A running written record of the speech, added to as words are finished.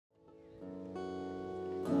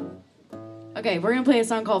Okay, we're gonna play a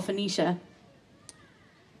song called Phoenicia.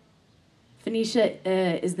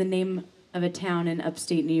 Phoenicia is the name of a town in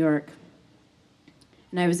upstate New York.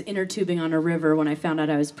 And I was inner tubing on a river when I found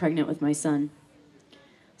out I was pregnant with my son.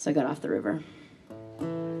 So I got off the river.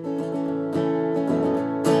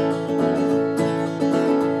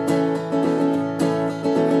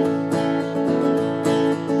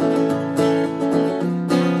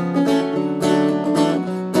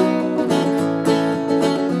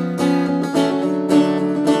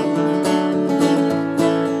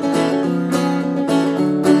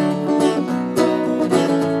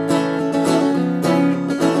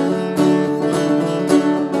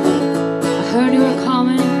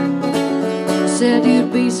 Said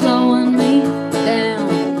you'd be slowing me down.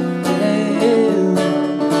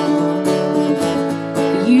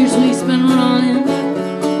 The years we spent running,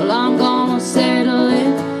 well, I'm gonna settle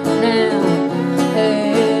it now.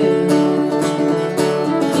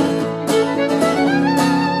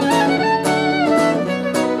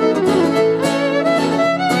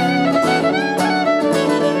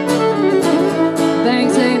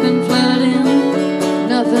 Banks have been flooding,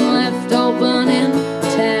 nothing left open in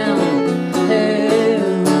town.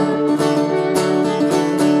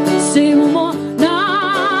 See one more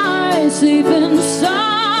night sleep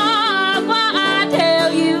inside while I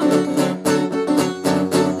tell you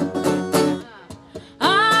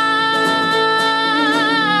I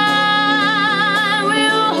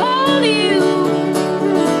will hold you,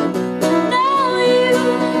 know you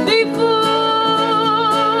before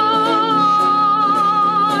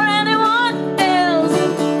anyone else.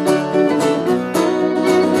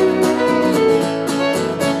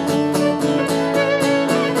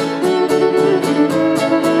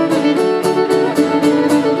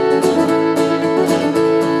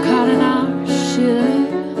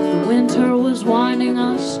 Winding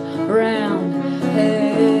us around,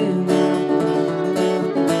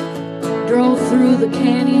 drove through the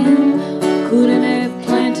canyon, couldn't have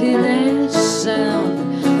planted that sound.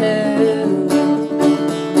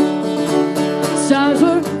 Stars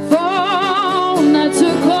were falling, I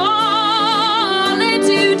took calling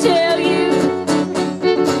to tell you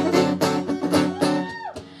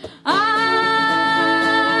I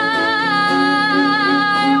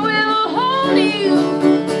will hold you.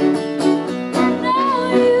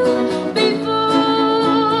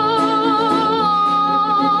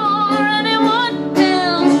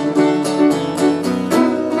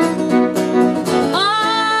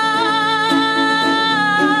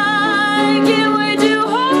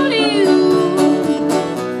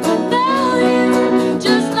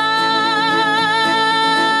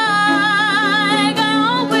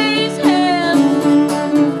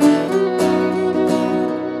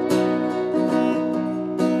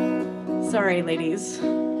 Sorry, ladies.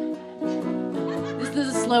 This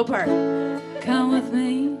is a slow part. Come with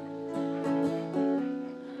me,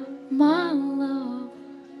 my love.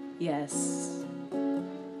 Yes.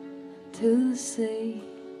 To the sea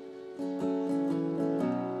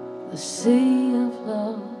of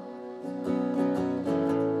love.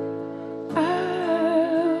 I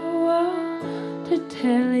want to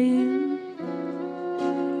tell you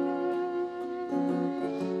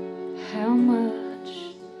how much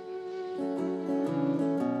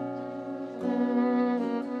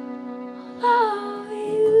I love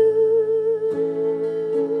you.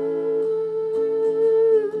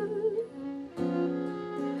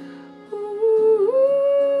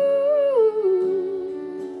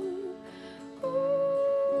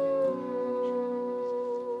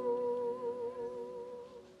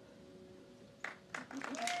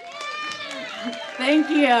 Thank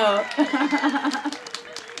you.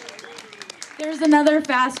 There's another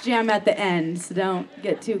fast jam at the end, so don't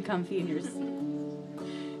get too comfy in your seat.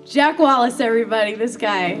 Jack Wallace, everybody, this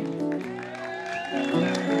guy.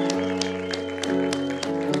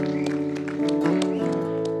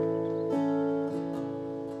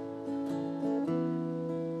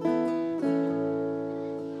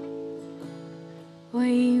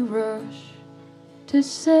 We rush to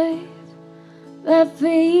save that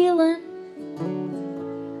feeling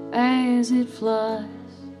as it flies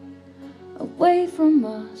away from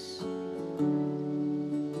us.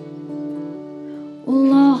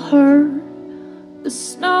 Well, I heard the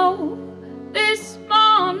snow this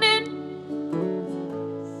morning,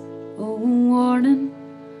 a warning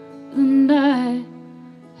that I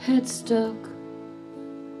had stuck.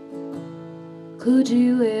 Could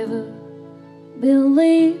you ever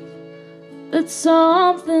believe that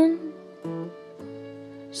something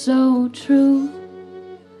so true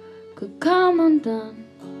could come undone?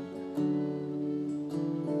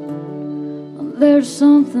 There's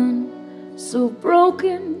something so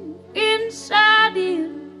broken inside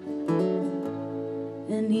you,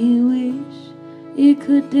 and you wish you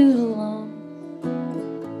could do it alone.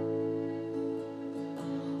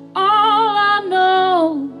 All I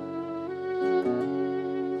know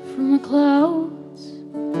from the clouds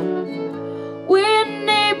when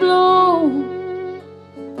they blow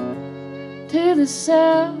to the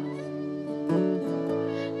south,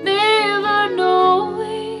 never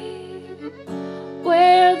knowing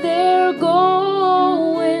where they're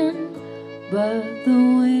going, but the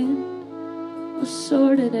wind will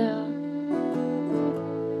sort it out.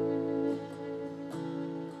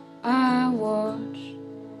 I watch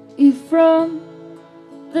you from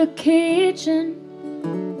the kitchen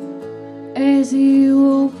as you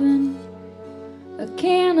open a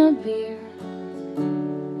can of beer.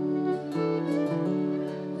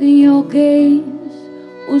 Your gaze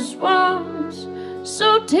was once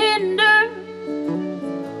so tender,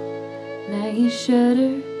 now you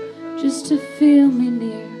shudder just to feel me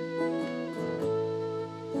near.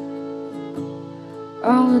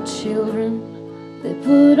 All the children, they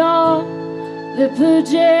put on their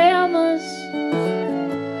pajamas,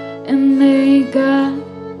 and they got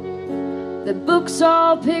the books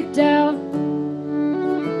all picked out.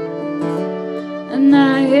 And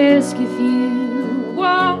I ask if you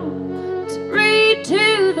want to read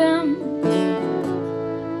to them,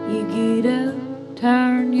 you get up,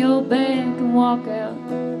 turn your back and walk out.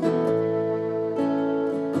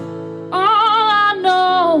 All I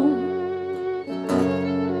know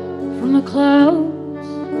from the clouds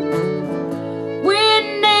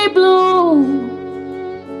when they blow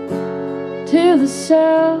to the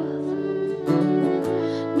south,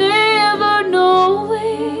 never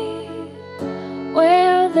knowing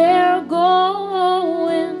where they're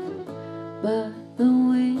going, but the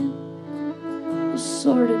wind will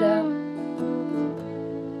sort it out.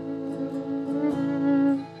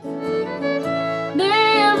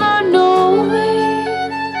 Never knowing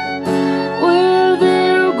where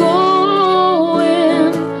they're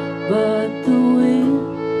going, but the wind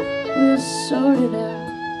will sort it out.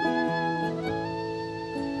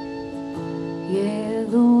 Yeah,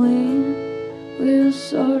 the wind will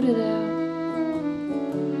sort it out.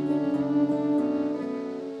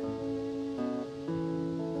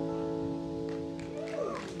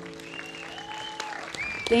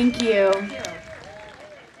 Thank you.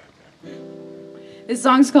 This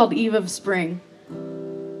song's called Eve of Spring.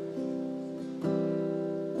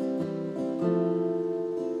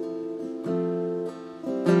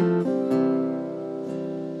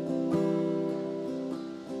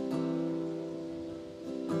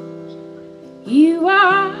 You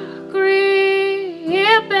are gripping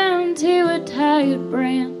to a tired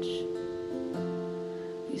branch.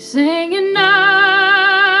 You're singing,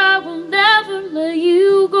 I will never let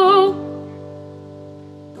you go.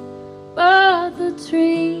 But the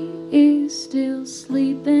tree is still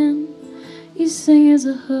sleeping. You sing as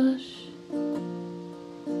a hush.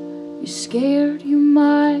 You're scared you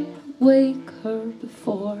might wake her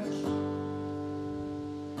before.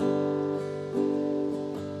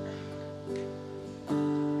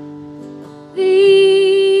 The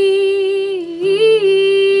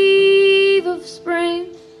eve of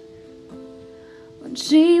spring, when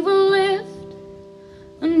she will lift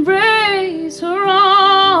and raise her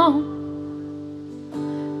arm,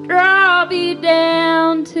 drop you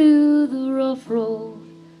down to the rough road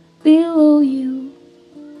below you.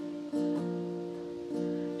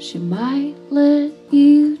 She might let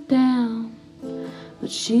you down,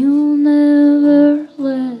 but she'll never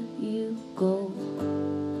let you go.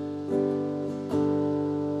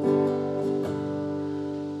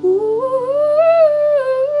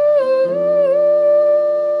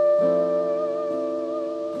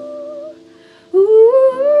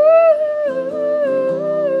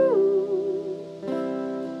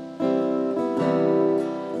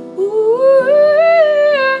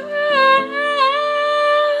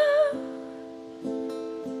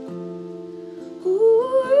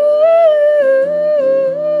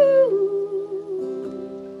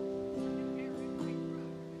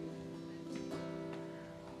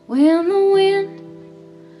 When the wind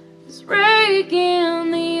is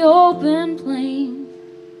raking the open plain,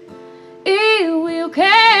 it will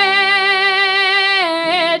catch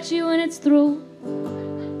you in its throat.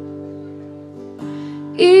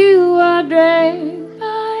 You are dragged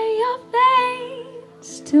by your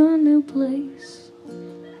veins to a new place.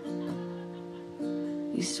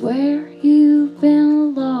 You swear you've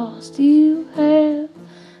been lost, you have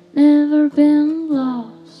never been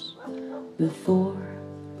lost before.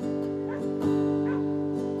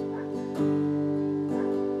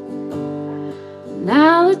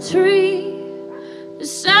 Now the tree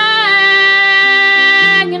beside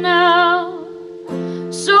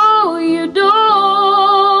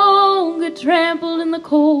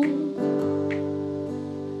cold.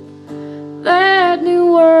 That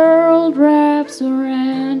new world wraps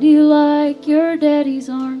around you like your daddy's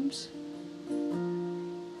arms.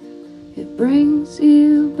 It brings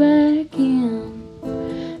you back in.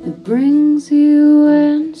 It brings you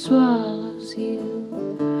and swallows you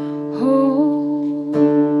whole.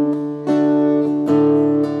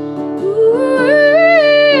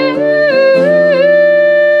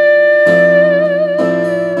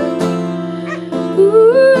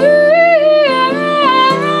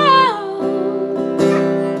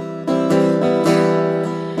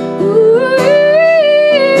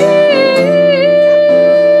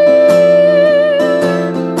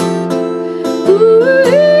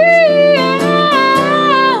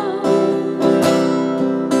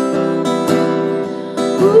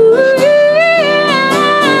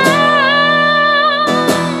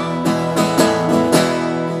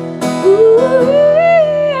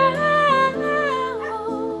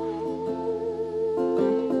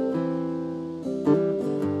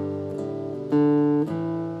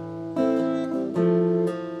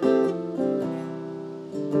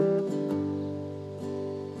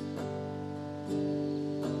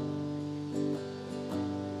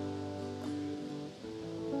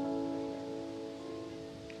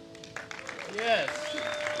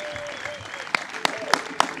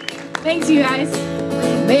 Thanks, you guys.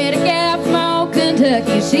 Met a gal from old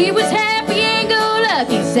Kentucky. She was happy and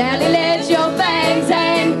go-lucky. Sally, let your bangs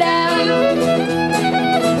hang down.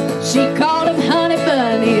 She called him Honey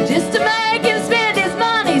Bunny just to make him spend his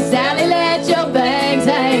money. Sally, let your bangs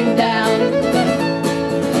hang down.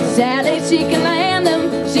 Sally, she can land them.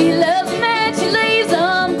 She loves them and she leaves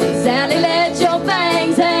them. Sally, let your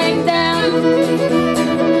bangs hang down.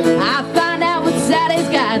 I find out what Sally's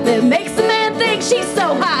got that makes the man think she's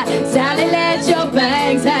so hot. Sally, let your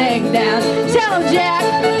bangs hang down. Tell him, Jack.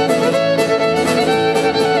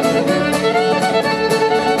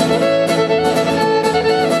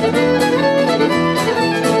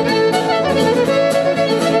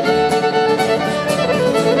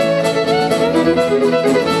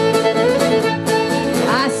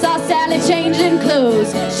 I saw Sally changing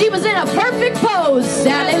clothes. She was in a perfect pose.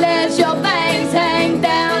 Sally, let your bangs hang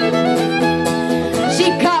down. She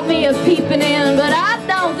caught me a peeping in, but I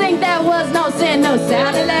don't think that was no sin. No,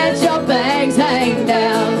 Sally, let your bangs hang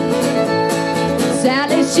down.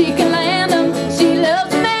 Sally, she can land them. She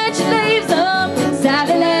loves them and she leaves them.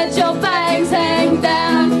 Sally, let your bangs hang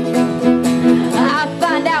down. I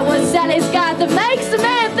find out what Sally's got that makes the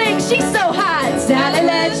man think she's so hot. Sally,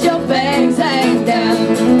 let your bangs hang down.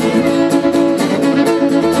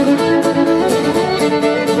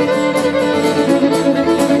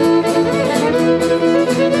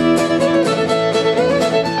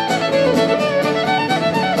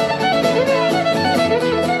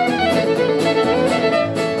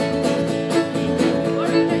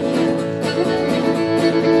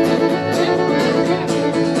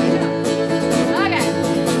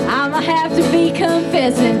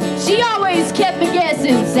 Confessing, she always kept me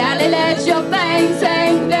guessing. Sally, let your bangs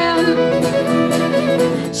hang down.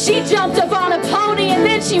 She jumped up on a pony and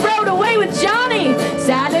then she rode away with Johnny.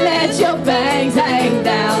 Sally, let your bangs hang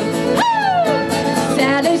down. Woo!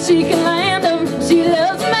 Sally, she can land them. She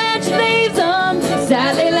loves them and she leaves them.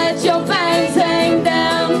 Sally, let your bangs hang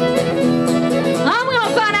down. I'm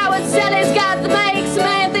gonna find out what Sally's got that makes a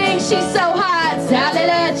man think she's so hot. Sally,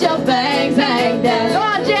 let your bangs hang down. Go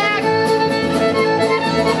on, Jack.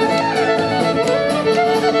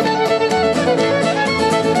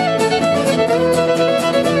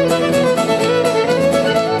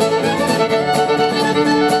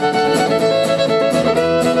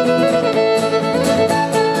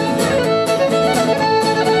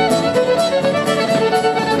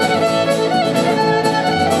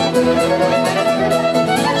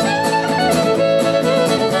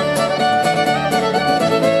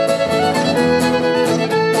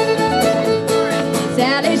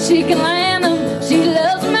 Sally, she can land them. She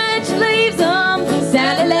loves them and she leaves them.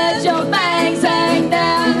 Sally, let your bangs hang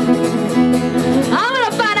down. I'm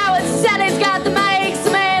gonna find out what Sally's got that makes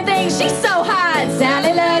a man think she's so hot.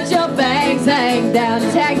 Sally, let your bangs hang down.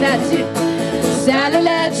 Tag that too. Sally,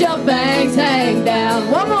 let your bangs hang down.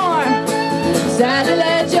 One more. Sally,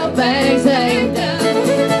 let your bangs hang down.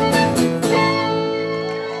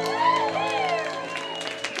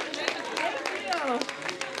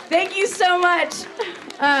 Thank you so much.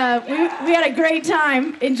 We had a great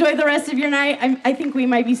time. Enjoy the rest of your night. I think we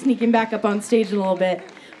might be sneaking back up on stage a little bit.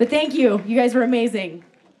 But thank you. You guys were amazing.